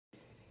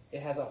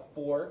It has a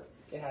fork.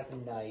 It has a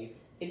knife.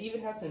 It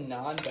even has some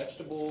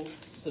non-vegetable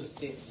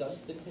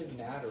substantive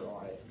matter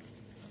on it.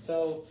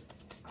 So,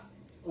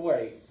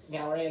 wait.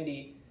 Now,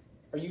 Randy,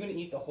 are you going to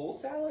eat the whole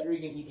salad, or are you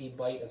going to eat a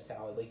bite of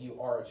salad like you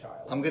are a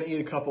child? I'm going to eat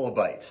a couple of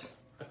bites.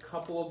 A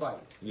couple of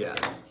bites. Yeah.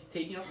 He's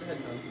taking off the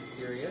headphones. He's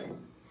serious.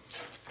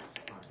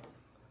 All right.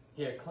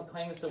 Here,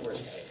 clang the silverware.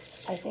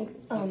 I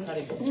think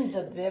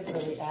the bib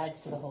really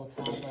adds to the whole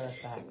toddler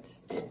effect.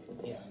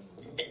 Yeah.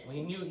 Well,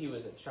 he knew he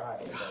was a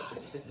child,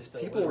 but this is so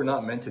People were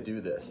not meant to do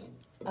this.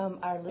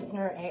 Our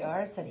listener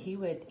AR said he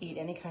would eat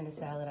any kind of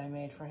salad I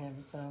made for him.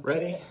 So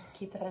Ready?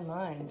 Keep that in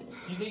mind.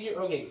 You think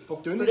you're okay?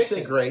 Do we need to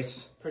say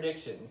grace?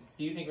 Predictions.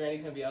 Do you think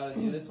Randy's gonna be able to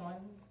do this one?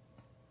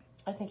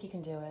 I think he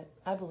can do it.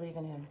 I believe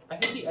in him. I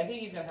think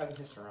he's gonna have a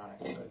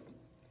histrionics, but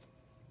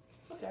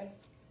okay.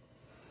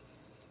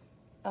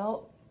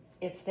 Oh,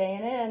 it's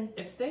staying in.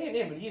 It's staying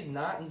in, but he's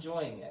not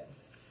enjoying it.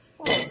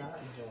 Well, He's not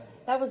enjoying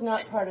it. that was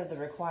not part of the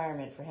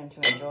requirement for him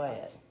to enjoy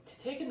it.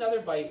 Take another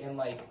bite and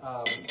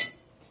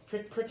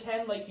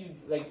pretend like you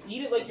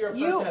eat it like you're a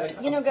person at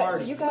a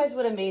party. You guys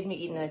would have made me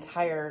eat an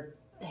entire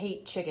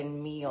hate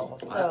chicken meal.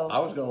 So I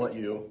was going to let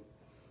you.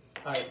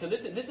 All right, so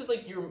this is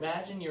like you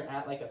imagine you're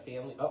at like a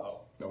family.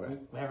 Okay.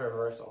 We have a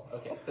reversal.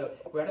 Okay, so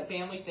we're at a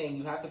family thing.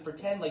 You have to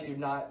pretend like you're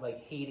not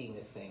like hating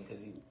this thing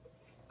because you.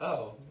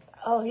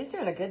 Oh, he's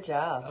doing a good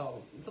job.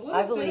 Oh, it's a little.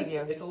 I believe you.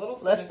 It's a little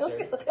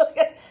sinister.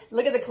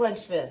 Look at the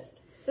clenched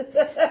fist.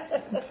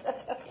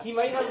 He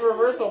might have a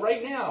reversal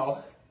right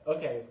now.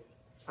 Okay.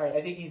 All right,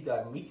 I think he's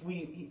done.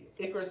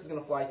 Icarus is going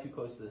to fly too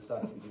close to the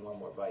sun if we do one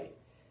more bite.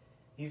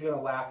 He's going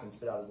to laugh and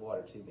spit out his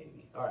water too,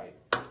 maybe. All right.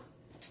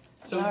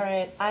 So, all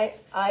right.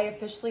 I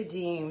officially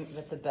deem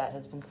that the bet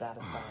has been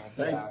satisfied.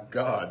 Thank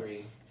God. I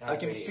agree. I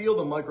can feel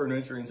the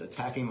micronutrients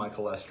attacking my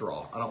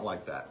cholesterol. I don't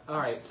like that. All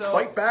right. So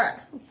Fight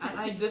back.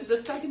 the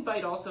second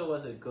bite also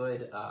was a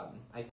good.